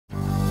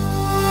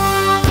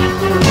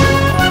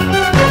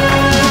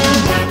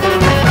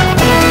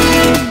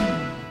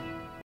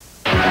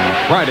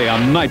Friday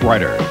on Knight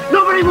Rider.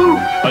 Nobody move!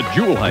 A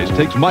jewel heist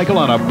takes Michael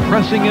on a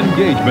pressing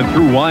engagement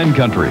through wine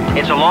country.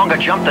 It's a longer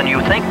jump than you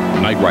think.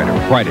 Knight Rider,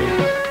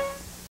 Friday.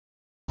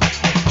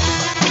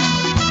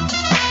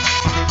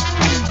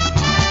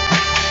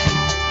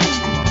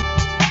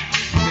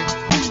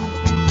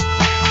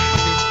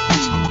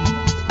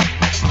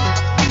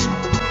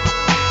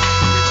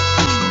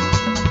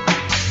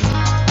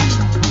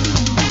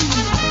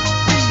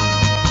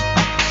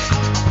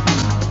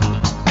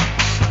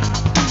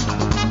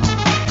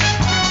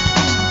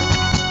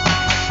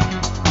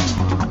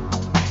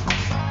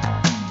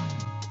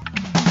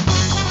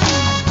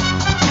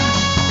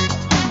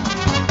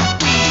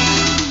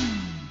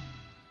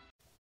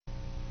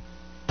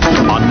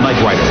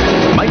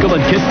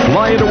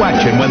 Into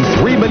action when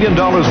 $3 million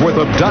worth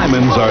of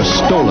diamonds are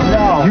stolen.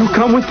 No. You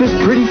come with this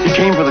pretty? You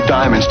came for the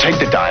diamonds.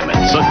 Take the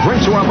diamonds. The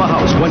drinks are on the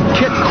house when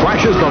Kit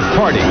crashes the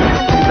party.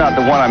 He's not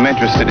the one I'm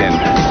interested in.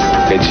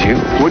 It's you.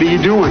 What are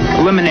you doing?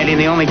 Eliminating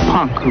the only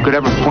punk who could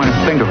ever point a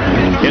finger at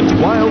me. It's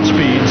wild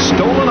speed,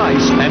 stolen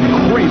ice,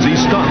 and crazy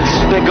stunts.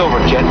 Take over,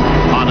 Kit.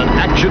 On an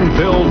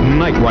action-filled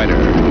Knight Rider.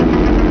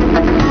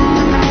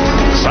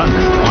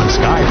 Sunday on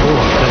Sky 4,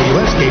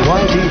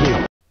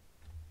 WSKY-TV.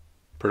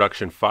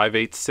 Production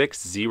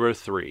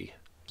 58603,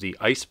 The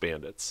Ice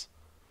Bandits.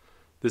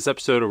 This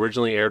episode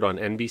originally aired on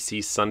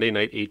NBC Sunday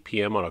night 8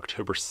 p.m. on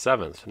October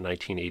 7th,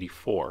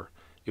 1984.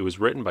 It was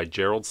written by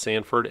Gerald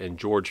Sanford and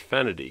George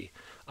Fenady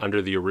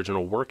under the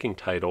original working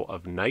title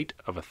of Night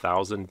of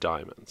 1,000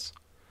 Diamonds.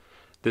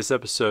 This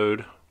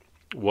episode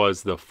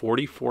was the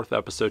 44th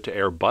episode to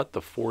air, but the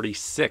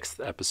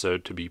 46th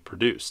episode to be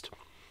produced.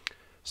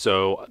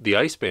 So The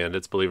Ice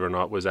Bandits, believe it or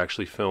not, was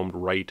actually filmed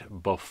right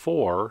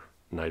before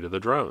Night of the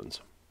Drones.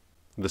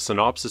 The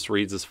synopsis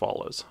reads as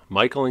follows.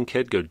 Michael and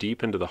Kit go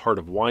deep into the heart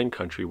of wine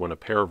country when a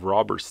pair of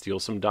robbers steal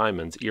some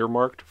diamonds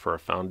earmarked for a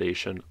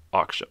foundation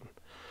auction.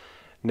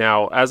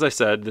 Now, as I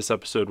said, this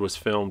episode was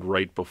filmed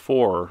right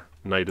before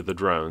Night of the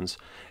Drones,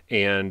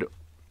 and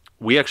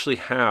we actually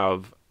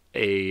have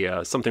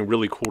something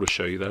really cool to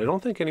show you that I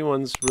don't think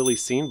anyone's really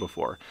seen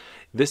before.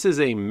 This is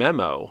a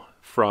memo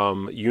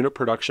from unit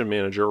production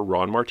manager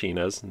Ron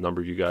Martinez. A number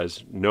of you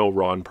guys know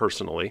Ron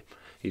personally.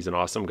 He's an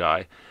awesome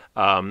guy.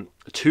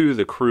 To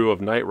the crew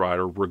of Knight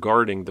Rider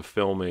regarding the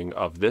filming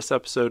of this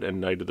episode and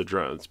Night of the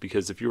Drones.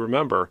 Because if you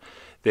remember,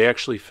 they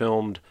actually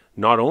filmed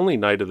not only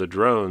Night of the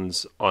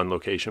Drones on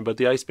location, but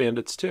the Ice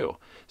Bandits too.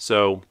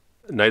 So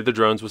Night of the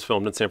Drones was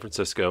filmed in San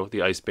Francisco.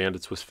 The Ice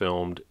Bandits was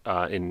filmed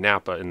in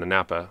Napa, in the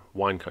Napa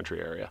wine country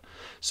area.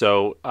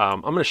 So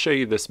I'm going to show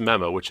you this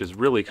memo, which is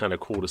really kind of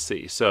cool to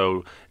see.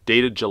 So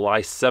dated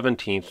July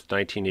 17th,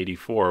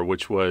 1984,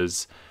 which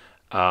was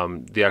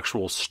the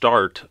actual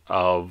start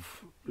of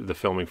the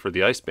filming for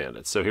the Ice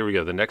Bandits. So here we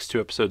go. The next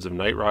two episodes of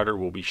Knight Rider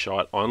will be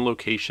shot on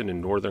location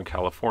in Northern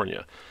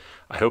California.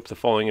 I hope the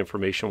following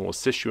information will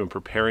assist you in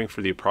preparing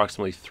for the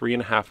approximately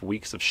 3.5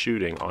 weeks of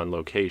shooting on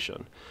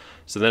location.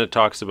 So then it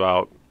talks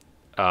about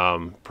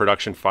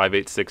production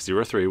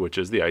 58603, which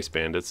is the Ice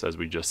Bandits, as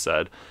we just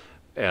said,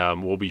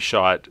 will be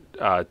shot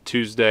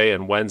Tuesday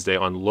and Wednesday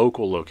on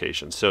local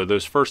locations. So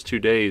those first 2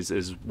 days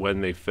is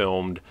when they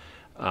filmed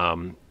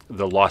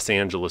the Los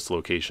Angeles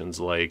locations,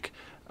 like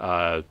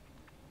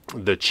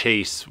the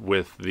chase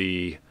with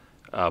the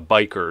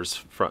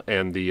bikers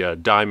and the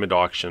diamond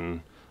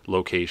auction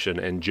location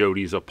and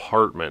Jody's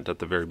apartment at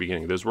the very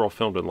beginning. Those were all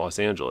filmed in Los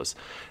Angeles.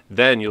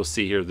 Then you'll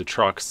see here the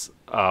trucks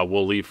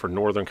will leave for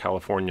Northern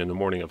California in the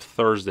morning of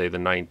Thursday the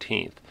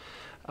 19th.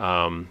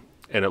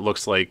 And it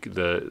looks like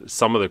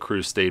some of the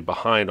crew stayed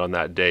behind on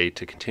that day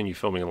to continue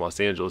filming in Los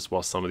Angeles,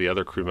 while some of the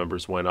other crew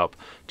members went up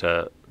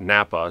to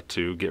Napa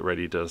to get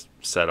ready to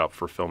set up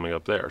for filming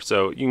up there.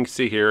 So you can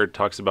see here it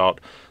talks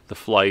about the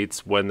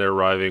flights, when they're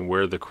arriving,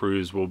 where the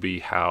crews will be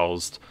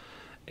housed.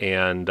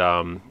 And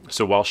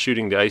so while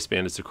shooting the Ice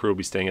Bandits, the crew will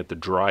be staying at the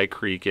Dry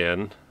Creek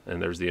Inn,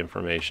 and there's the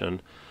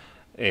information.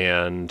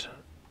 And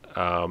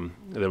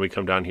then we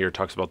come down here, it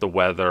talks about the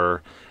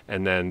weather,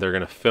 and then they're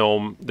going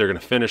to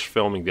finish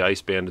filming the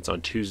Ice Bandits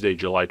on Tuesday,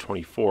 July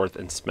 24th,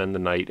 and spend the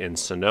night in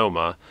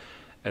Sonoma.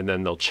 And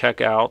then they'll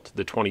check out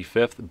the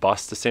 25th,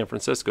 bus to San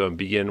Francisco, and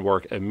begin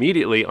work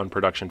immediately on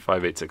production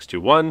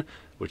 58621,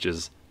 which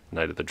is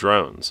Night of the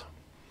Drones.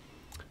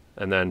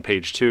 And then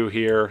page 2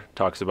 here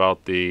talks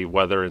about the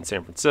weather in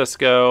San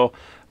Francisco,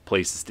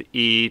 places to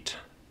eat.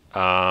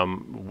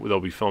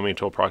 They'll be filming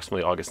until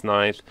approximately August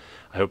 9th.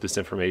 I hope this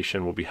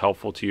information will be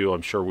helpful to you.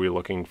 I'm sure we're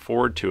looking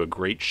forward to a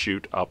great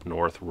shoot up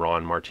north,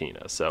 Ron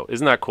Martinez. So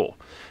isn't that cool?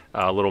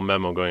 A little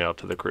memo going out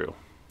to the crew.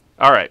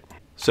 All right.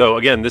 So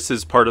again, this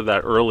is part of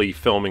that early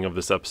filming of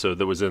this episode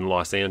that was in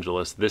Los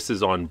Angeles. This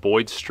is on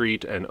Boyd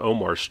Street and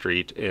Omar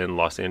Street in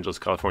Los Angeles,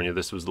 California.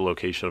 This was the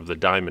location of the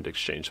Diamond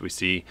Exchange. So we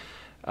see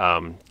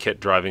Kit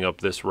driving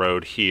up this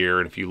road here.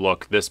 And if you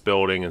look, this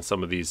building and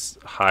some of these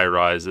high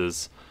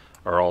rises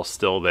are all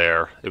still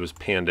there. It was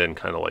panned in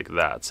kind of like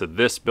that. So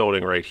this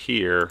building right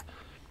here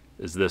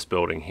is this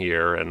building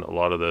here, and a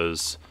lot of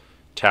those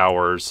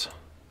towers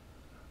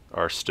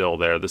are still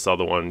there. This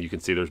other one, you can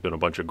see there's been a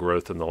bunch of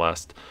growth in the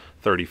last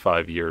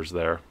 35 years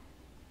there.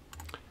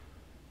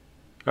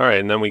 All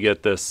right, and then we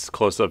get this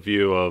close-up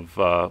view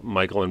of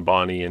Michael and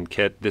Bonnie and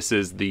Kit. This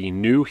is the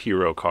new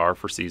hero car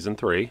for Season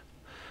 3.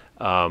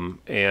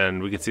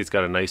 And we can see it's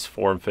got a nice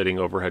form-fitting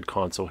overhead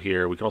console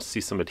here. We can also see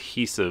some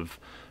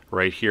adhesive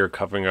right here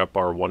covering up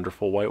our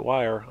wonderful white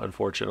wire.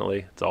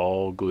 Unfortunately, it's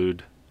all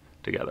glued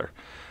together.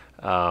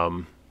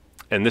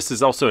 And this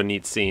is also a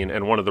neat scene,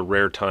 and one of the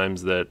rare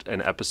times that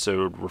an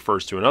episode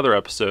refers to another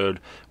episode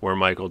where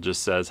Michael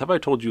just says, "Have I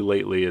told you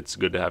lately it's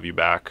good to have you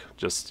back?"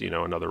 Just, you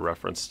know, another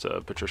reference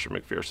to Patricia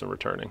McPherson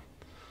returning.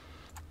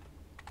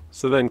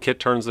 So then Kit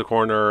turns the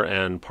corner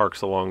and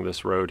parks along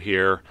this road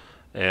here,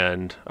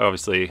 and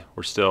obviously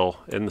we're still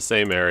in the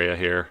same area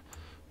here,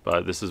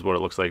 but this is what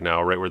it looks like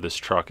now, right where this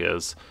truck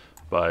is,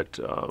 but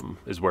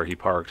is where he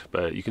parked.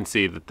 But you can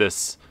see that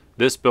this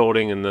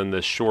building and then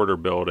this shorter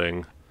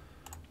building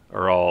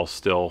are all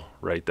still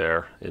right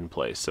there in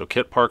place. So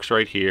Kit parks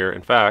right here.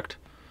 In fact,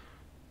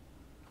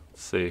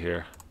 let's see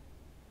here.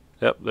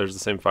 Yep, there's the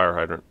same fire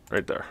hydrant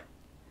right there.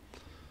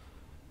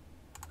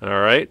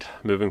 All right,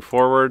 moving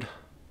forward.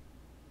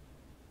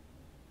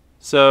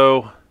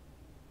 So,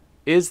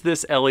 is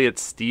this Elliot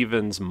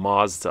Stevens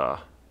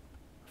Mazda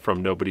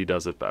from Nobody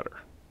Does It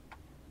Better?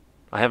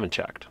 I haven't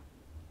checked.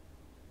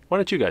 Why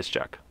don't you guys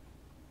check?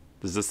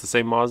 Is this the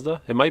same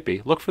Mazda? It might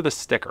be. Look for the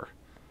sticker.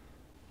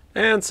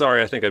 And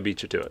sorry, I think I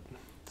beat you to it.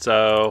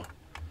 So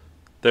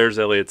there's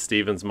Elliot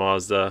Stevens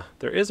Mazda.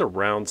 There is a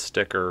round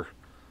sticker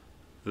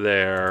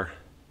there.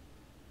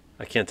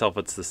 I can't tell if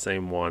it's the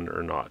same one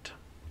or not.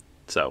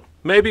 So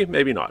maybe,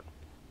 maybe not.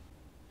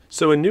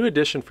 So a new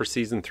addition for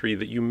Season 3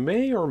 that you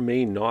may or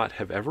may not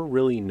have ever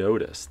really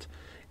noticed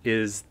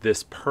is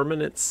this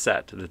permanent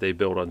set that they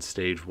built on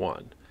Stage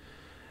 1.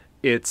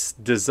 It's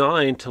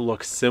designed to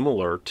look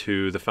similar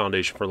to the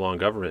Foundation for Law and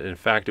Government. In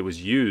fact, it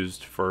was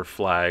used for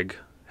Flag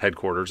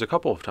headquarters a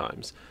couple of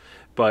times,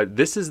 but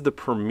this is the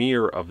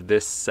premiere of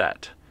this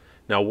set.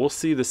 Now we'll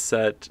see the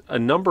set a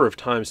number of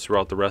times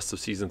throughout the rest of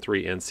Season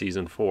 3 and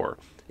Season 4.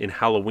 In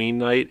Halloween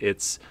night,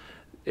 it's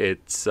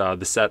the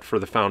set for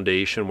the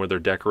Foundation where they're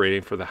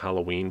decorating for the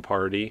Halloween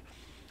party.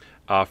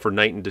 For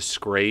Night in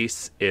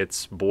Disgrace,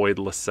 it's Boyd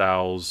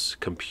LaSalle's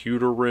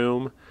computer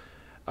room.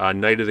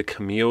 Night of the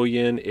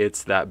Chameleon,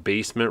 it's that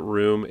basement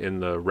room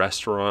in the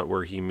restaurant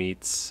where he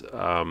meets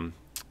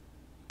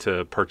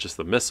to purchase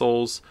the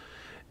missiles.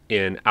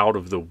 In Out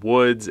of the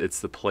Woods, it's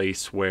the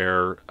place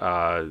where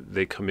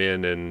they come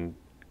in and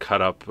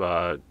cut up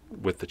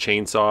with the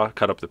chainsaw,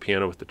 cut up the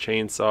piano with the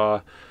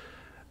chainsaw.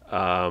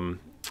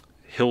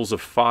 Hills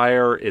of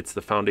Fire, it's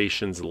the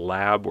Foundation's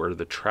lab where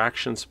the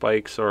traction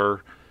spikes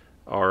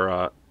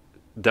are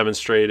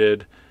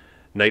demonstrated.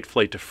 Night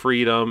Flight to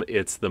Freedom,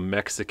 it's the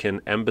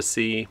Mexican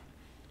embassy.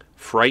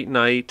 Fright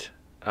Night,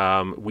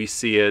 we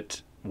see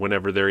it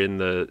whenever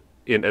they're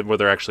where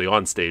they're actually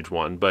on Stage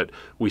 1, but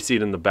we see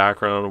it in the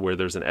background where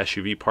there's an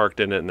SUV parked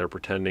in it and they're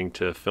pretending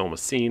to film a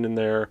scene in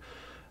there.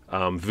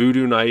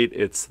 Voodoo Night,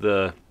 it's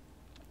the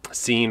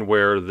scene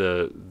where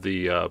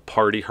the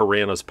party,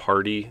 Harana's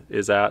party,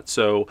 is at.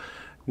 So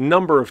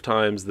number of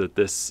times that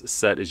this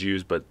set is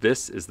used, but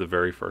this is the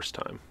very first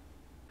time.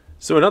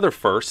 So another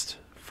first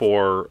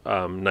for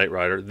Knight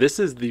Rider, this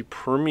is the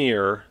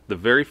premiere, the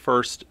very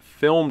first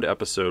filmed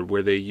episode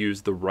where they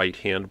use the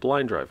right-hand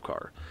blind drive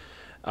car.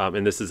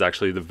 And this is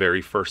actually the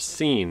very first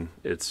scene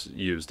it's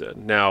used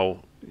in.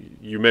 Now,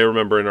 you may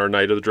remember in our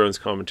Night of the Drones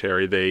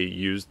commentary, they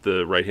used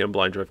the right-hand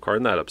blind drive car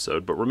in that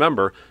episode. But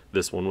remember,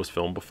 this one was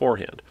filmed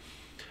beforehand.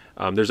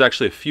 There's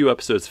actually a few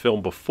episodes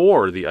filmed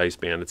before the Ice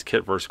Bandits,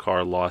 Kit vs.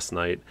 Car, Lost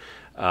Night,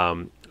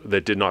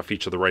 that did not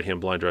feature the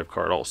right-hand blind drive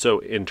car at all. So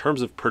in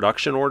terms of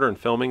production order and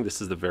filming, this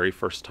is the very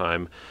first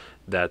time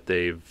that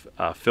they've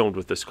filmed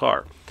with this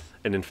car.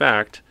 And in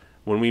fact,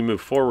 when we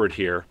move forward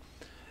here,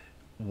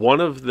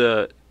 one of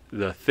the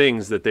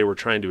things that they were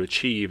trying to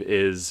achieve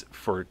is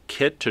for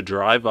Kit to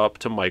drive up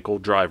to Michael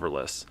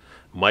driverless.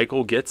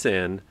 Michael gets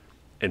in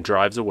and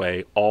drives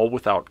away, all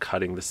without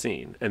cutting the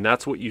scene. And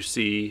that's what you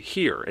see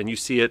here. And you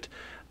see it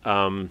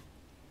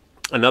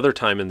another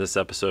time in this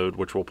episode,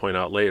 which we'll point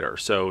out later.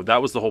 So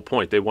that was the whole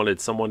point. They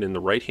wanted someone in the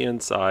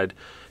right-hand side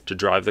to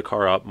drive the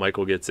car up.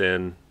 Michael gets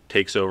in,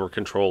 takes over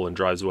control, and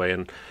drives away.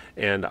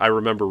 And I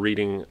remember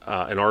reading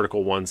an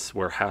article once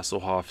where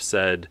Hasselhoff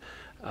said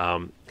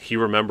he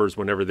remembers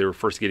whenever they were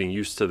first getting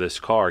used to this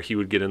car, he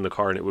would get in the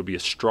car and it would be a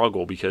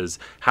struggle because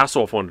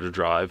Hasselhoff wanted to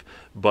drive,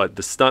 but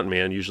the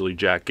stuntman, usually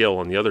Jack Gill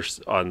on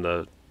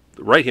the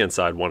right-hand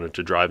side, wanted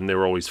to drive, and they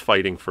were always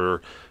fighting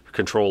for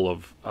control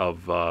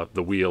of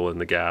the wheel and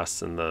the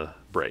gas and the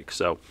brake.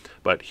 So,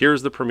 but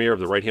here's the premiere of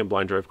the right-hand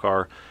blind drive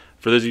car.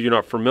 For those of you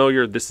not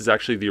familiar, this is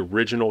actually the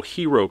original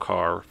hero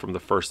car from the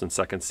first and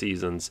second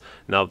seasons.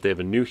 Now that they have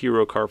a new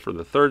hero car for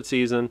the third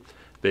season,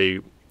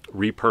 they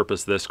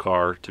repurposed this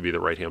car to be the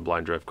right-hand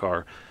blind drive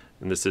car,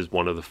 and this is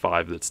one of the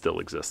 5 that still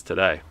exists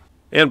today.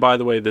 And by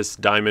the way, this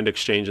diamond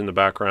exchange in the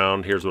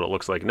background, here's what it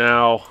looks like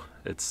now.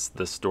 It's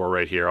this door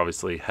right here,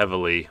 obviously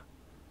heavily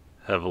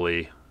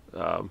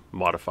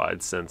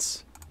modified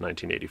since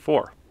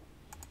 1984.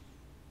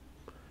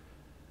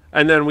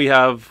 And then we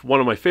have one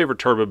of my favorite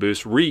turbo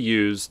boosts,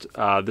 reused.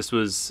 This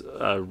was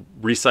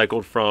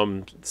recycled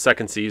from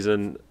second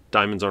season,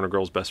 Diamonds Aren't a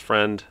Girl's Best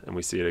Friend, and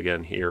we see it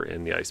again here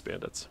in the Ice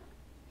Bandits.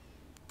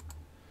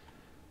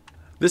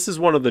 This is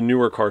one of the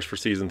newer cars for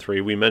Season 3.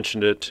 We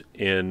mentioned it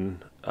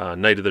in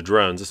Night of the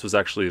Drones. This was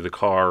actually the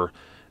car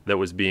that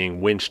was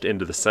being winched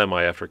into the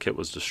semi after KITT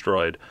was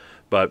destroyed.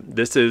 But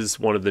this is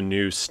one of the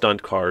new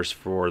stunt cars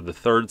for the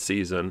third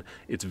season.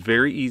 It's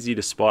very easy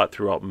to spot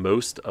throughout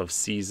most of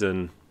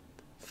Season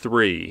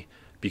 3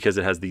 because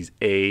it has these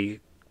A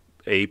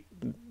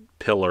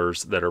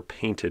pillars that are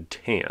painted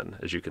tan,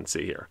 as you can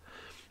see here.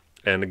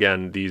 And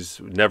again, these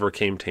never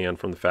came tan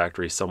from the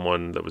factory.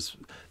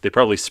 They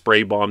probably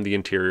spray bombed the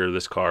interior of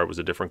this car. It was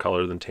a different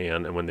color than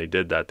tan. And when they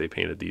did that, they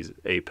painted these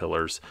A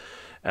pillars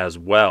as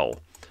well.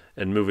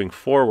 And moving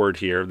forward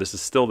here, this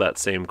is still that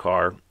same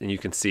car. And you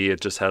can see it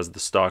just has the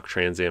stock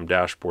Trans Am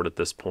dashboard at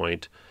this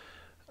point,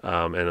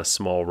 and a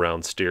small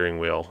round steering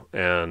wheel.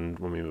 And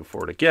when we move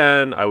forward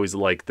again, I always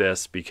like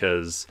this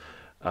because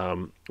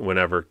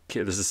whenever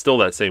this is still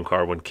that same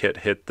car, when KITT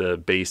hit the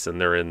base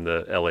and they're in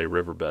the LA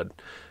riverbed,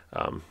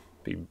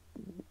 he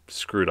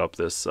screwed up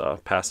this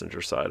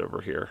passenger side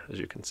over here, as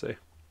you can see.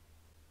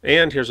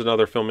 And here's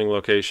another filming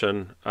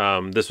location.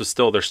 They're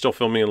still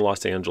filming in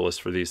Los Angeles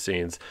for these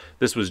scenes.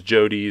 This was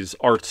Jody's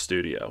art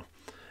studio.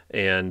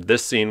 And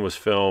this scene was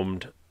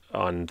filmed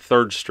on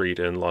 3rd Street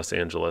in Los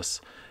Angeles.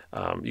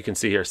 You can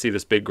see here, see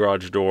this big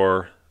garage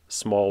door,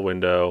 small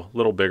window,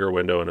 little bigger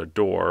window, and a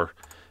door.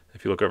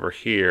 If you look over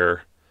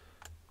here,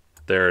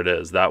 there it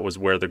is. That was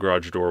where the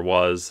garage door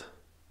was.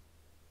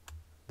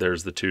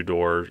 There's the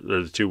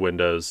there's the two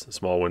windows,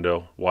 small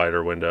window,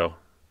 wider window,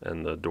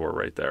 and the door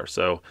right there.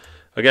 So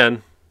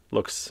again,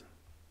 looks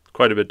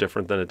quite a bit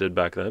different than it did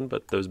back then,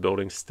 but those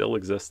buildings still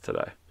exist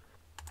today.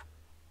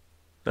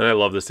 And I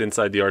love this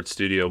inside the art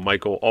studio.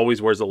 Michael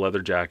always wears a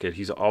leather jacket.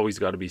 He's always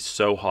got to be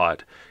so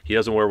hot. He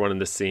doesn't wear one in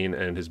this scene,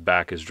 and his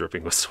back is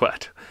dripping with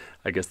sweat.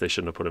 I guess they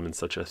shouldn't have put him in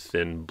such a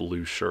thin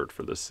blue shirt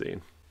for this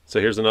scene. So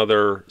here's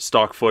another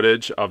stock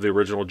footage of the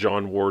original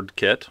John Ward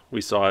KITT. We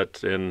saw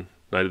it in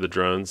Night of the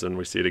Drones, and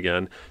we see it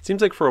again. It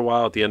seems like for a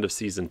while at the end of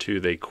Season 2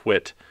 they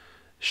quit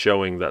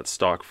showing that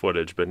stock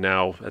footage, but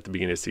now at the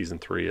beginning of Season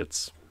 3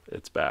 it's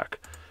back.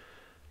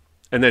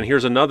 And then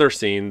here's another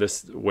scene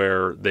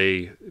where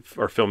they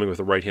are filming with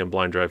a right-hand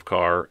blind drive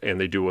car, and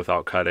they do it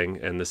without cutting,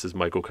 and this is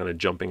Michael kind of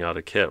jumping out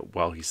of KITT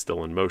while he's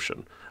still in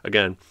motion.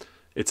 Again,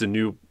 it's a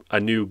new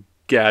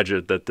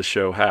gadget that the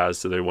show has,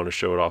 so they want to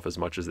show it off as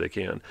much as they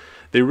can.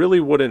 They really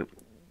wouldn't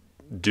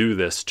do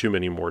this too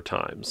many more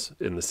times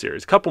in the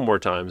series. A couple more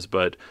times,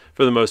 but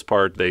for the most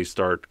part they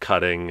start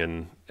cutting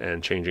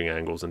and changing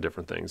angles and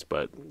different things.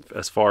 But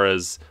as far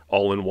as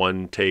all in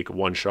one take,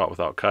 one shot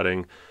without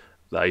cutting,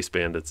 the Ice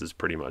Bandits is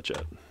pretty much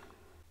it.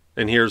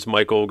 And here's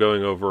Michael and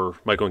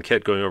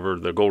KITT going over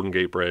the Golden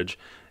Gate Bridge.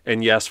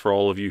 And yes, for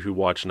all of you who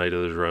watch Night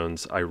of the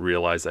Drones, I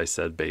realize I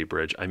said Bay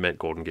Bridge. I meant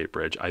Golden Gate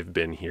Bridge. I've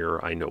been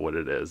here. I know what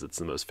it is. It's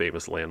the most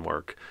famous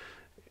landmark,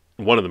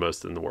 one of the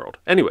most in the world.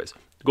 Anyways,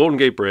 Golden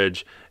Gate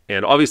Bridge.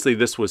 And obviously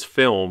this was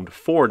filmed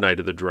for Night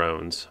of the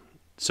Drones,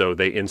 so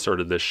they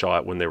inserted this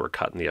shot when they were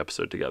cutting the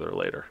episode together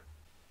later.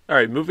 All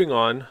right, moving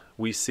on,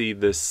 we see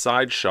this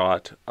side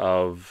shot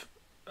of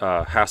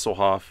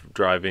Hasselhoff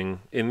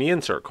driving in the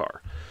insert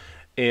car.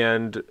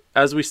 And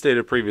as we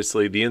stated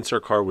previously, the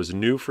insert car was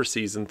new for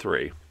Season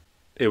 3.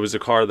 It was a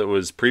car that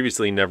was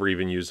previously never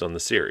even used on the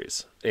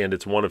series. And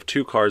it's one of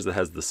 2 cars that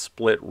has the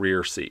split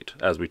rear seat,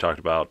 as we talked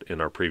about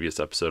in our previous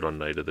episode on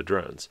Night of the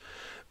Drones.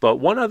 But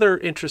one other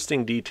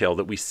interesting detail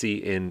that we see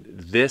in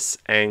this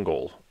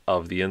angle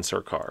of the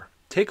insert car.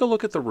 Take a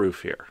look at the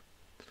roof here.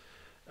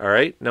 All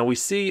right, now we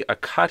see a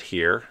cut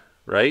here,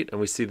 right? And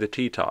we see the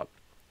T-top.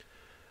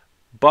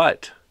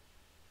 But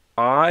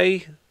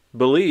I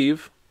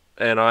believe,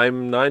 and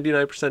I'm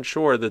 99%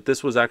 sure, that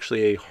this was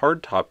actually a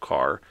hardtop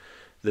car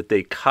that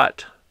they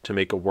cut to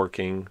make a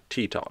working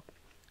T-top.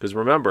 Because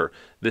remember,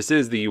 this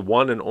is the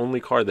one and only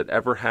car that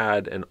ever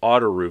had an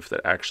auto roof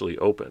that actually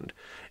opened.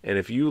 And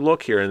if you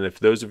look here, and if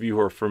those of you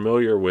who are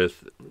familiar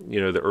with,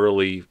 the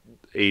early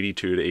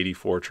 82 to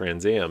 84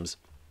 Trans Ams,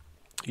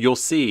 you'll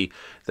see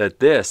that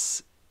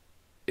this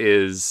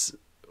is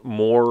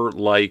more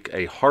like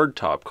a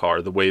hardtop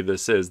car, the way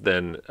this is,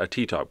 than a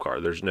T-top car.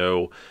 There's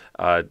no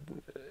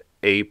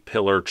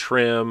A-pillar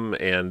trim,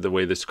 and the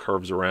way this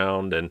curves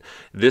around, and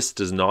this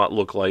does not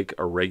look like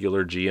a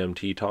regular GM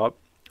T-top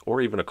or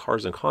even a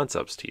Cars and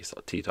Concepts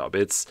T-top.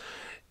 It's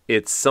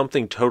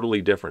something totally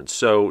different.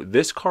 So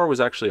this car was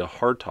actually a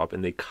hardtop,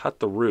 and they cut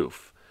the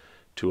roof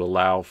to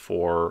allow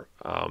for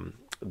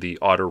the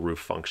auto roof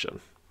function.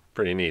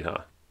 Pretty neat, huh?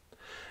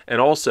 And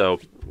also,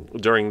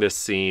 during this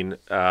scene,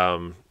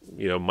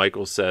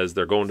 Michael says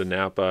they're going to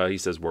Napa. He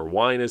says, where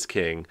wine is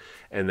king.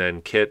 And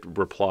then KITT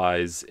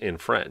replies in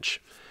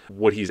French.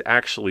 What he's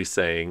actually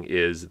saying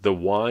is, the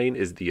wine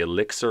is the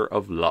elixir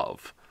of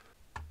love.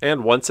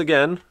 And once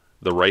again,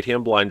 the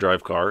right-hand blind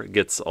drive car. It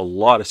gets a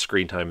lot of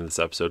screen time in this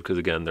episode because,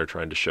 again, they're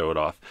trying to show it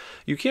off.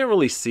 You can't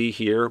really see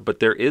here, but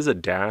there is a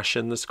dash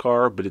in this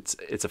car, but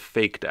it's a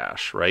fake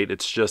dash, right?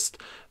 It's just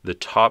the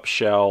top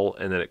shell,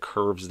 and then it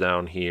curves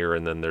down here,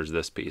 and then there's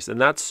this piece. And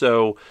that's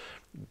so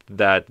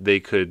that they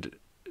could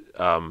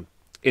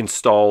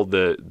install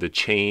the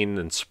chain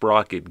and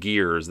sprocket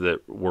gears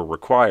that were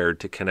required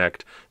to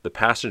connect the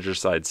passenger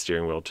side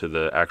steering wheel to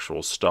the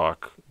actual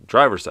stock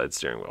driver's side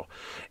steering wheel.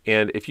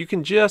 And if you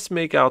can just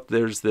make out,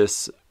 there's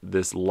this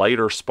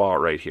lighter spot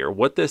right here.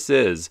 What this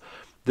is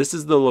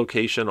the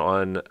location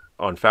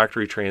on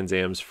factory Trans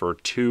Ams for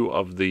 2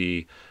 of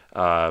the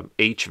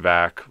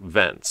HVAC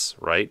vents,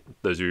 right?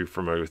 Those of you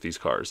familiar with these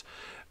cars.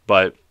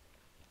 But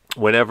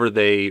whenever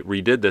they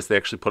redid this, they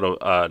actually put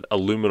an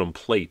aluminum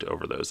plate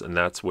over those, and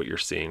that's what you're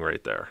seeing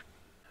right there.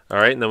 All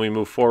right, and then we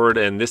move forward,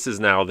 and this is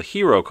now the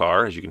hero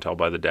car, as you can tell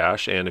by the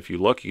dash. And if you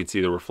look, you can see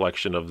the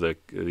reflection of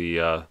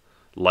the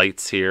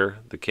lights here,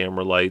 the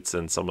camera lights,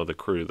 and some of the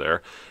crew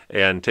there.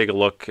 And take a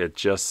look at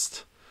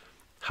just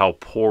how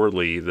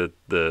poorly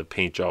the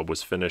paint job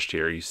was finished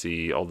here. You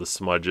see all the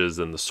smudges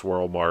and the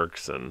swirl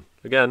marks, and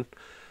again,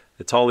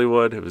 it's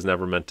Hollywood. It was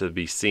never meant to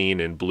be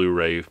seen in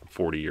Blu-ray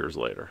 40 years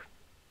later.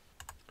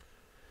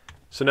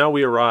 So now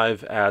we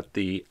arrive at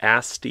the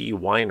Asti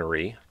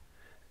Winery,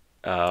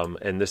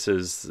 and this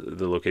is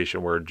the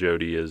location where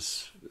Jody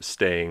is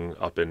staying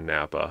up in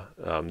Napa.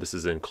 This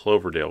is in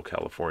Cloverdale,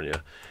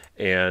 California.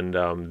 And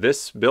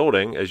this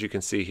building, as you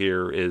can see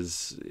here,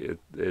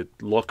 it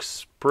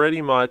looks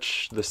pretty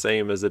much the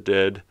same as it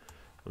did.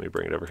 Let me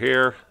bring it over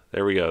here.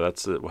 There we go.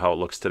 That's how it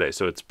looks today.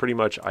 So it's pretty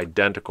much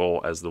identical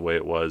as the way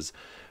it was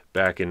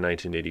back in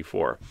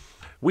 1984.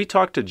 We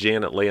talked to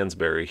Janet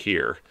Lansbury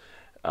here,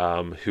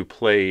 who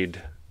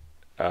played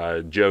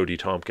Jodie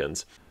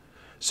Tompkins.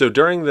 So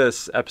during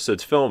this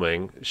episode's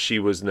filming, she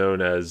was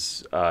known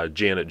as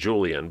Janet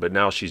Julian, but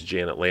now she's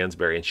Janet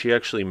Lansbury, and she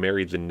actually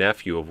married the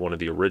nephew of one of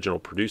the original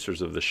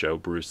producers of the show,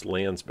 Bruce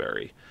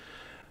Lansbury.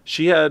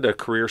 She had a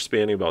career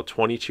spanning about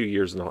 22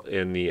 years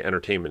in the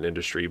entertainment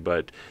industry,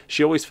 but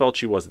she always felt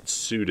she wasn't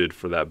suited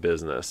for that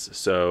business.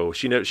 So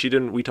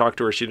we talked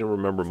to her, she didn't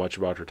remember much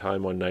about her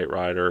time on Knight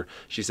Rider.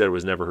 She said it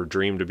was never her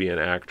dream to be an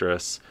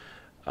actress.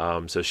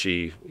 So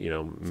she,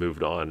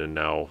 moved on and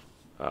now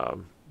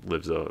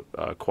lives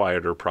a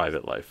quieter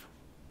private life.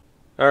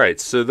 All right,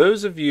 so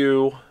those of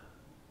you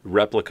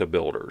replica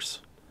builders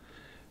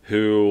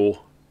who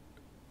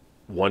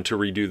want to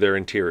redo their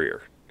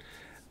interior,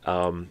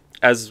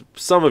 as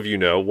some of you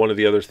know, one of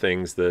the other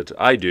things that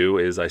I do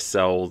is I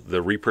sell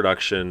the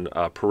reproduction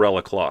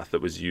Perella cloth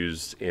that was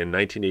used in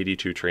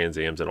 1982 Trans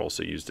Ams and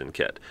also used in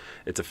KITT.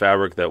 It's a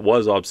fabric that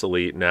was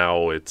obsolete.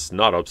 Now it's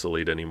not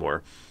obsolete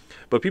anymore.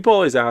 But people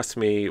always ask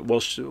me,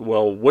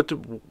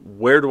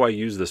 where do I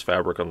use this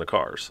fabric on the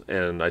cars?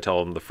 And I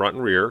tell them the front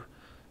and rear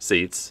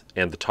seats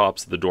and the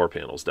tops of the door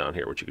panels down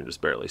here, which you can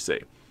just barely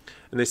see.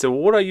 And they say, well,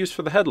 what do I use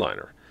for the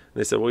headliner? And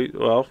they said,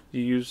 well,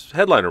 you use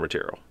headliner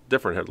material,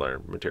 different headliner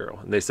material.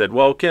 And they said,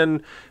 well,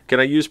 can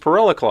I use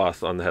Perella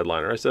cloth on the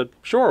headliner? I said,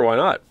 sure, why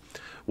not?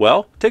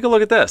 Well, take a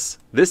look at this.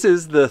 This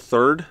is the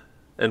 3rd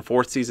and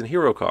 4th season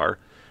hero car,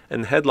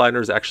 and the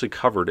headliner is actually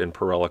covered in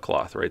Perella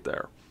cloth right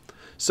there.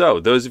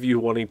 So those of you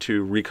wanting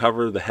to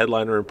recover the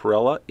headliner in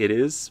Perella, it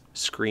is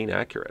screen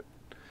accurate,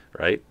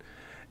 right?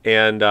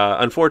 And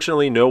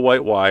unfortunately, no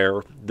white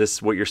wire.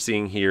 What you're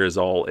seeing here is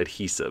all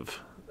adhesive.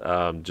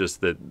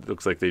 Just that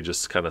looks like they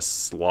just kind of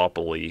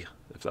sloppily,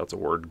 if that's a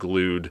word,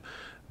 glued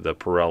the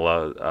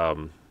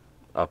Perella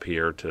up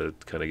here to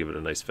kind of give it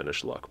a nice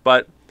finished look.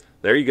 But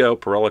there you go,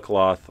 Perella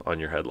cloth on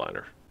your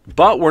headliner.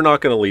 But we're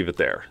not going to leave it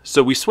there.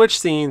 So we switch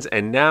scenes,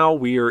 and now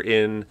we are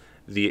in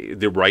the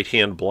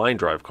right-hand blind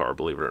drive car,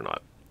 believe it or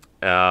not.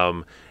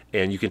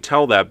 And you can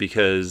tell that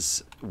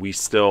because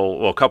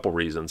a couple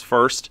reasons.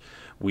 First,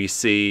 we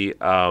see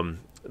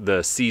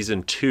the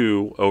season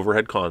 2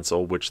 overhead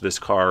console, which this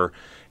car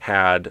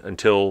had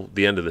until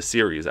the end of the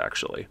series,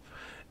 actually.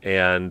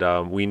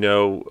 And we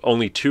know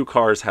only 2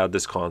 cars had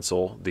this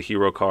console, the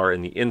hero car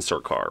and the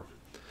insert car.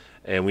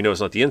 And we know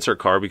it's not the insert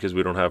car because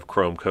we don't have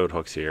chrome coat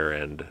hooks here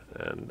and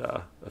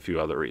a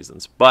few other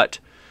reasons. But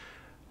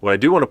what I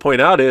do want to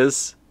point out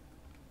is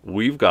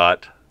we've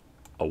got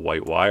a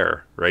white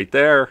wire right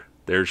there.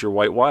 There's your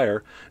white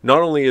wire.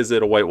 Not only is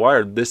it a white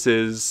wire, this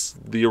is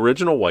the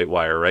original white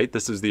wire, right?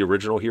 This is the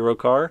original hero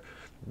car.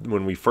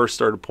 When we first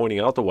started pointing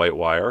out the white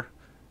wire,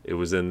 it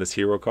was in this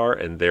hero car,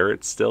 and there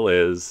it still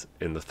is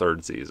in the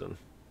 3rd season.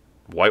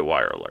 White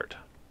wire alert.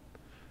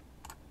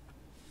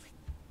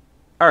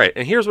 All right,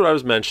 and here's what I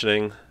was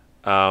mentioning.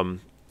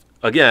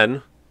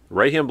 Again,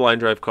 right-hand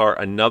blind drive car,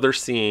 another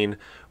scene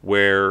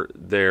where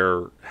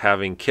they're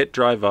having KITT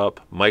drive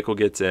up, Michael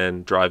gets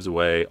in, drives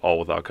away, all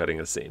without cutting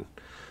a scene.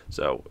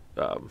 So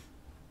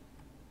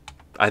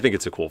I think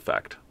it's a cool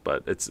fact,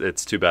 but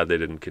it's too bad they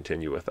didn't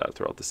continue with that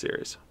throughout the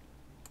series.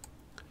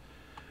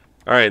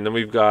 All right, and then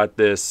we've got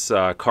this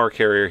car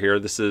carrier here.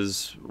 This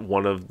is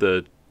one of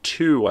the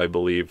 2, I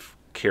believe,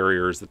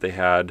 carriers that they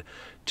had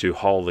to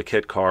haul the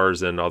KITT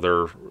cars and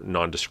other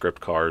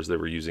nondescript cars they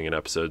were using in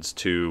episodes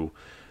to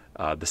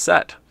the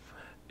set.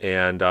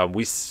 And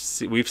we've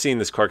seen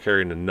this car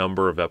carrier in a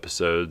number of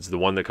episodes. The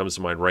one that comes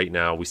to mind right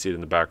now, we see it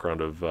in the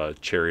background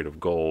of Chariot of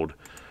Gold.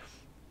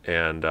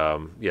 And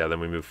yeah, then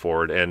we move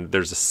forward, and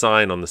there's a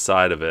sign on the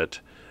side of it,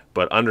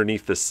 but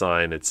underneath this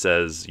sign it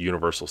says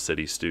Universal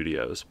City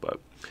Studios.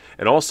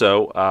 And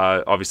also,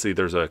 obviously,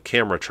 there's a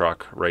camera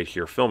truck right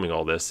here filming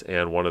all this,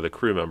 and one of the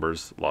crew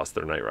members lost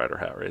their Knight Rider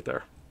hat right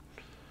there.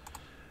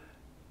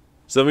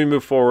 So then we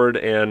move forward,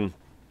 and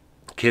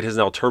KITT has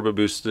now turbo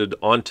boosted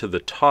onto the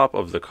top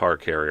of the car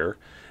carrier,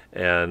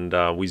 and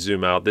we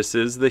zoom out. This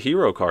is the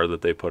hero car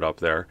that they put up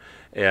there,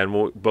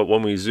 but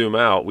when we zoom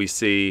out, we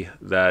see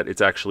that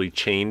it's actually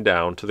chained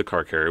down to the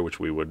car carrier, which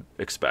we would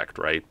expect,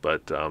 right?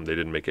 But they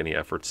didn't make any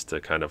efforts to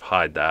kind of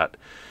hide that.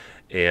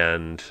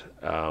 And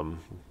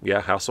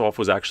yeah, Hasselhoff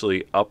was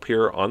actually up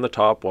here on the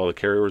top while the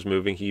carrier was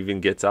moving. He even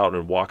gets out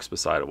and walks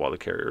beside it while the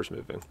carrier is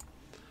moving.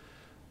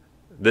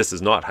 This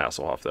is not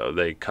Hasselhoff, though.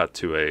 They cut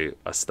to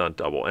a stunt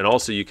double. And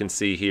also you can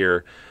see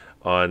here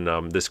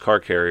on this car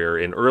carrier,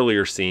 in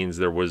earlier scenes,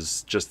 there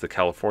was just the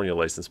California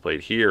license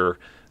plate. Here,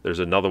 there's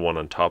another one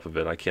on top of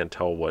it. I can't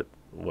tell what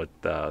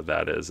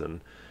that is. And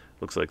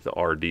looks like the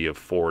RD of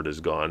Ford is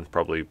gone.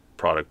 Probably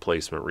product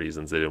placement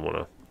reasons. They didn't want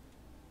to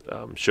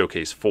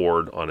showcase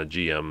Ford on a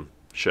GM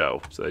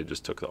show. So they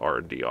just took the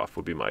R&D off,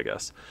 would be my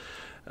guess.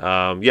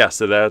 Yeah,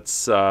 so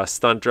that's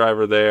stunt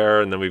driver there,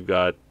 and then we've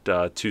got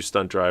 2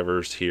 stunt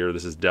drivers here.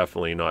 This is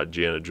definitely not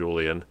Janet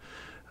Julian.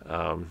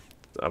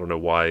 I don't know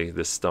why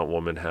this stunt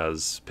woman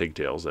has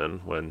pigtails in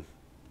when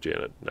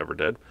Janet never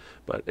did.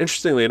 But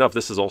interestingly enough,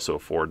 this is also a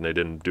Ford, and they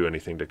didn't do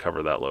anything to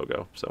cover that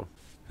logo. So,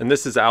 and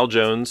this is Al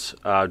Jones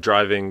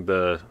driving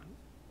the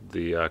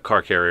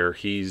car carrier.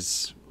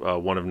 He's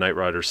one of Knight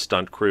Rider's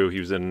stunt crew.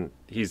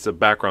 He's a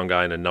background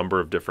guy in a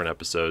number of different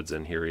episodes,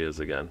 and here he is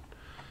again.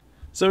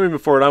 So moving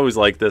forward, I always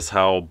like this,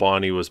 how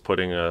Bonnie was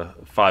putting a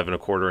 5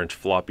 1/4 inch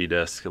floppy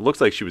disk. It looks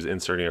like she was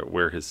inserting it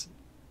where his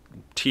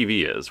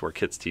TV is, where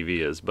KITT's TV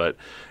is. But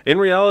in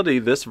reality,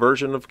 this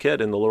version of KITT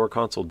in the lower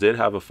console did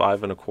have a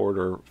 5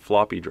 1/4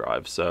 floppy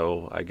drive.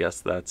 So I guess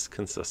that's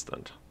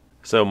consistent.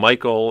 So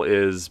Michael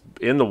is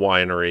in the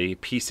winery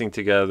piecing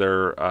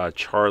together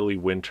Charlie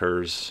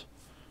Winter's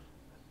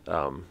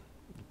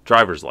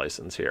driver's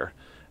license here.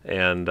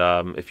 And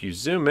if you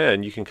zoom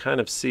in, you can kind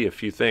of see a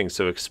few things.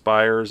 So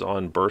expires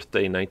on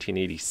birthday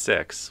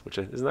 1986, which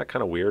isn't that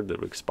kind of weird that it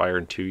would expire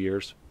in 2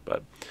 years?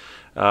 But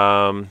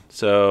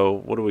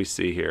so what do we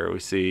see here? We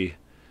see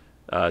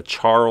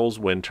Charles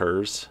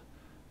Winters,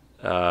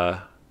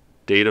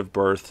 date of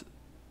birth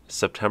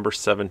September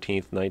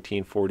 17th,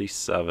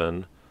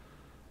 1947.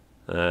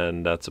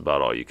 And that's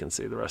about all you can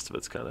see. The rest of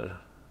it's kind of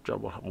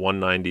jumbled.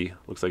 190.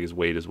 Looks like his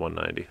weight is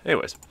 190.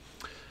 Anyways.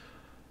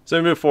 So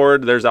we move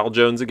forward. There's Al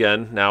Jones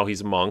again. Now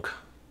he's a monk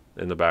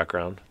in the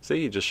background.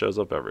 See, he just shows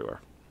up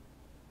everywhere.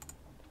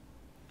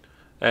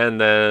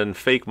 And then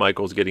fake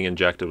Michael's getting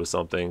injected with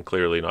something.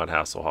 Clearly not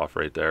Hasselhoff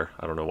right there.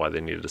 I don't know why they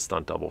needed a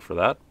stunt double for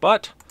that.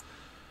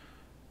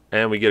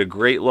 And we get a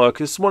great look.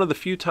 This is one of the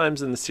few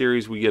times in the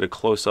series we get a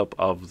close-up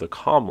of the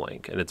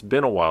comlink. And it's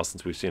been a while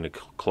since we've seen a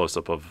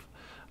close-up of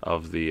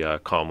the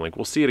comlink.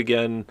 We'll see it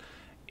again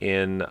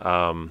in,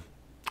 I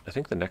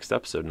think, the next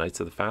episode, Knights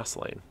of the Fast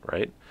Lane,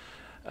 right?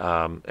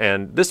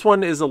 And this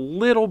one is a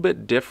little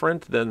bit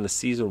different than the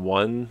season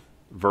 1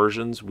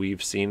 versions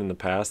we've seen in the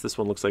past. This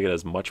one looks like it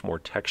has much more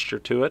texture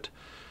to it,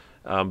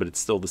 but it's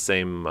still the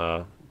same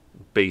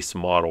base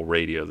model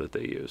radio that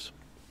they use.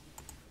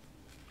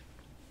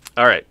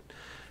 All right,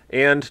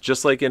 and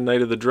just like in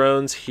Night of the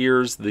Drones,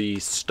 here's the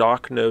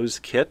stock nose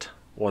KITT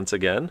once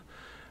again.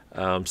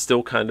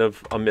 Still kind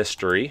of a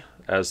mystery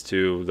as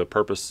to the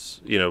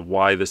purpose,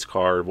 why this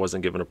car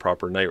wasn't given a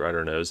proper Knight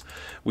Rider nose.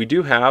 We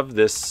do have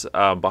this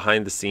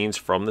behind the scenes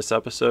from this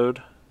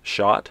episode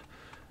shot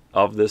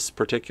of this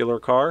particular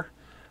car.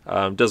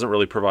 Doesn't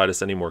really provide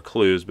us any more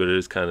clues, but it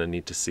is kind of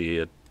neat to see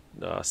it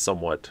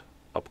somewhat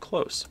up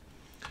close.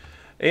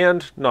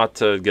 And not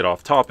to get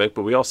off topic,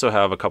 but we also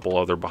have a couple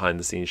other behind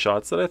the scenes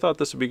shots that I thought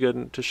this would be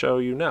good to show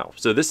you now.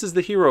 So this is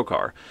the hero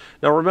car.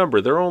 Now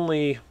remember, they're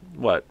only,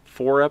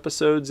 4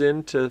 episodes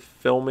into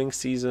filming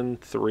season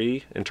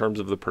 3 in terms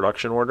of the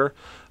production order.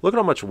 Look at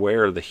how much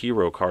wear the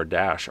hero car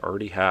dash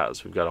already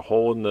has. We've got a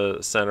hole in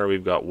the center.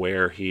 We've got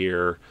wear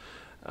here.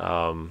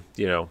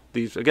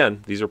 These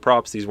are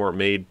props. These weren't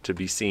made to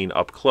be seen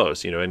up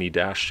close. Any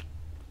dash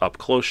up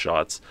close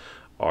shots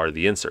are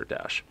the insert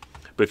dash.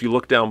 But if you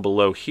look down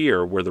below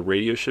here where the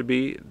radio should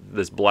be,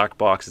 this black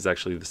box is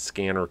actually the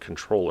scanner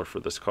controller for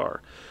this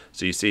car.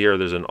 So you see here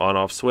there's an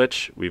on-off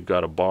switch. We've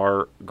got a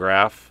bar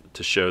graph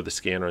to show the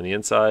scanner on the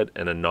inside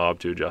and a knob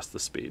to adjust the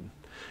speed.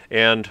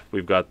 And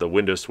we've got the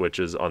window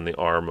switches on the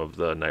arm of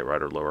the Knight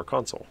Rider lower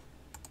console.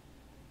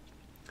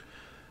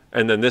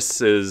 And then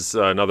this is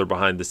another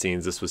behind the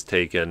scenes. This was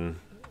taken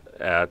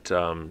at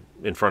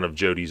in front of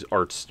Jody's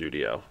art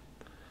studio.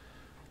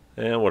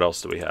 And what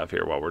else do we have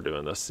here while we're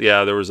doing this?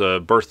 Yeah, there was a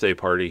birthday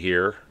party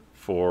here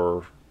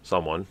for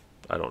someone.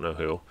 I don't know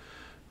who.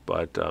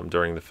 But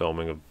during the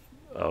filming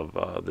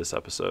of this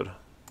episode.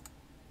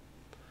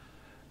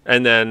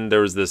 And then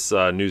there was this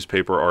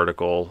newspaper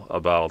article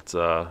about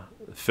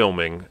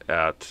filming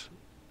at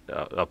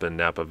up in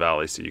Napa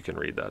Valley, so you can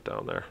read that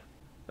down there.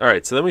 All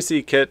right, so then we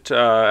see Kit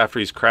after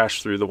he's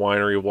crashed through the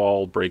winery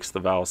wall, breaks the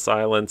vow of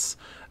silence.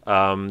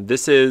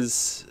 This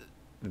is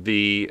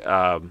the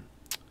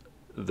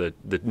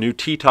new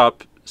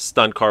T-top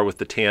stunt car with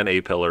the tan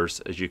A-pillars,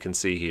 as you can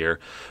see here.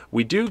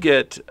 We do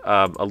get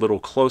a little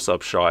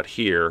close-up shot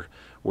here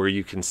where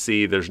you can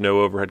see there's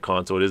no overhead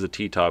console. It is a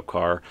T-top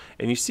car.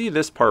 And you see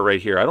this part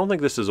right here. I don't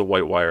think this is a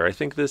white wire. I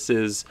think this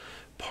is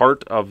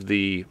part of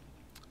the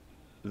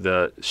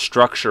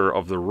structure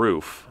of the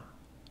roof,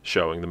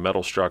 showing the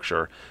metal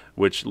structure,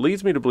 which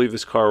leads me to believe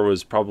this car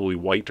was probably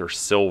white or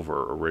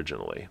silver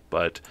originally.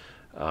 But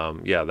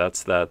yeah,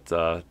 that's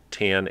that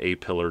tan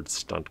A-pillared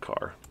stunt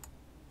car.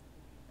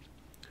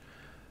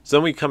 So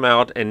then we come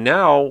out, and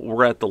now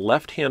we're at the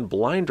left-hand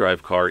blind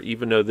drive car,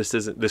 even though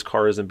this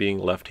car isn't being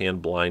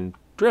left-hand blind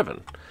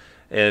driven.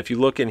 And if you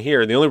look in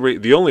here,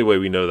 the only way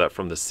we know that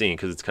from the scene,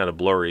 because it's kind of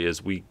blurry,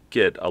 is we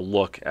get a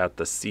look at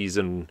the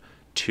Season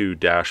 2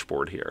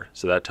 dashboard here.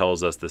 So that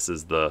tells us this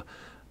is the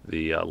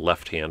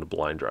left-hand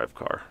blind drive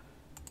car.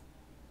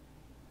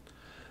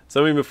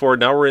 So we move forward.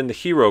 Now we're in the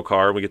hero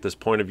car. We get this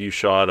point of view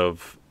shot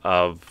of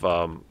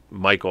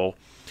Michael,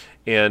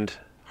 and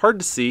hard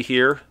to see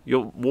here.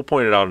 We'll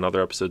point it out in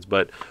other episodes,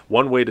 but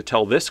one way to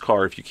tell this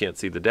car if you can't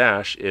see the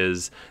dash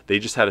is they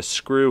just had a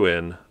screw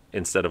in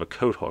instead of a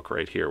coat hook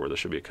right here where there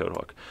should be a coat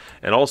hook.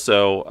 And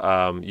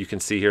also you can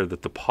see here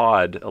that the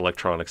pod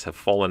electronics have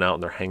fallen out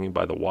and they're hanging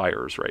by the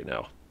wires right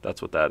now. That's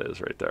what that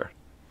is right there.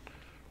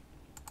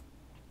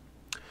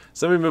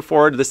 So we move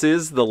forward. This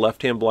is the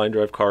left-hand blind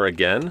drive car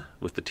again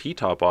with the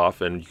T-top off,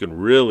 and you can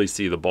really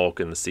see the bulk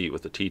in the seat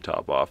with the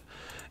T-top off.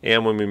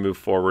 And when we move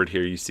forward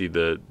here, you see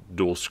the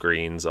dual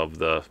screens of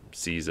the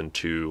Season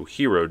 2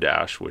 Hero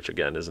Dash, which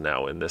again is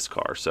now in this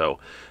car. So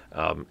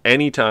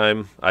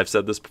anytime, I've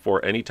said this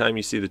before, anytime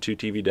you see the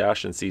 2TV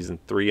Dash in Season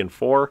 3 and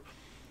 4,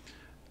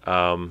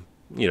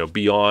 you know,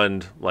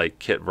 beyond like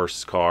Kit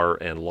versus Car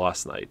and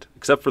Lost Night,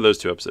 except for those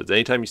two episodes,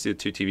 anytime you see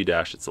the 2TV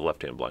Dash, it's the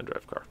left-hand blind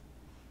drive car.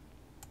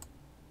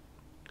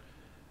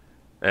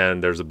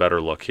 And there's a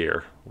better look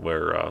here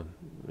where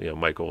you know,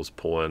 Michael's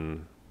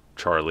pulling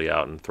Charlie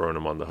out and throwing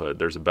him on the hood.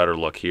 There's a better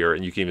look here,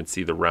 and you can even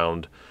see the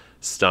round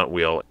stunt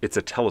wheel. It's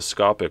a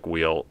telescopic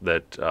wheel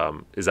that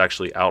is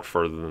actually out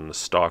further than the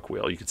stock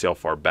wheel. You can see how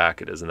far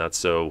back it is, and that's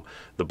so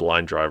the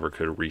blind driver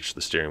could reach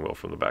the steering wheel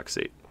from the back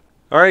seat.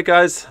 All right,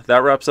 guys,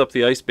 that wraps up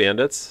the Ice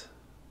Bandits.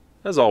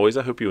 As always,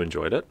 I hope you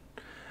enjoyed it.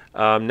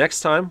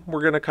 Next time,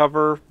 we're going to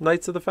cover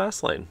Knights of the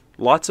Fast Lane.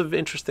 Lots of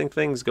interesting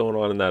things going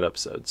on in that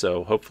episode,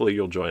 so hopefully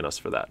you'll join us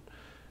for that.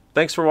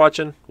 Thanks for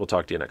watching. We'll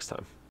talk to you next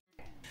time.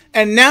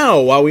 And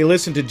now, while we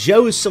listen to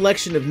Joe's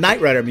selection of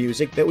Knight Rider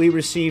music that we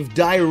received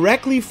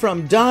directly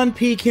from Don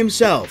Peake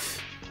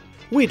himself,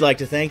 we'd like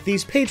to thank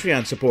these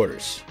Patreon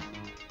supporters.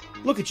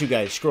 Look at you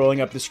guys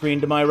scrolling up the screen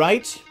to my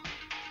right.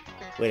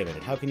 Wait a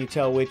minute, how can you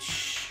tell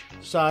which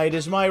side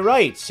is my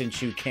right,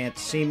 since you can't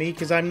see me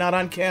because I'm not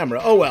on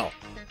camera? Oh well,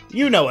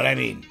 you know what I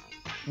mean.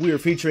 We're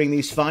featuring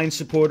these fine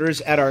supporters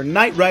at our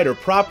Knight Rider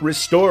Prop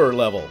Restorer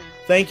level.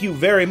 Thank you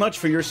very much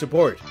for your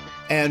support.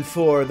 And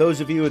for those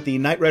of you at the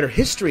Knight Rider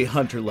History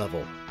Hunter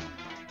level,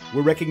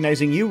 we're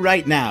recognizing you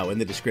right now in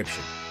the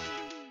description.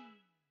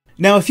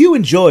 Now, if you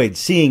enjoyed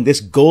seeing this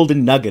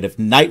golden nugget of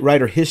Knight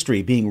Rider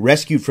history being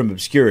rescued from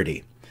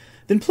obscurity,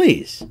 then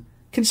please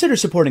consider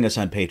supporting us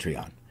on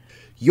Patreon.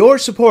 Your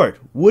support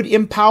would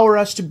empower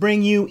us to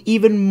bring you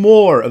even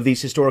more of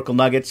these historical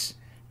nuggets.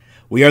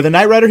 We are the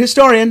Knight Rider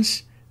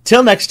Historians.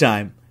 Till next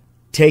time,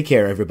 take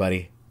care,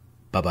 everybody.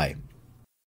 Bye-bye.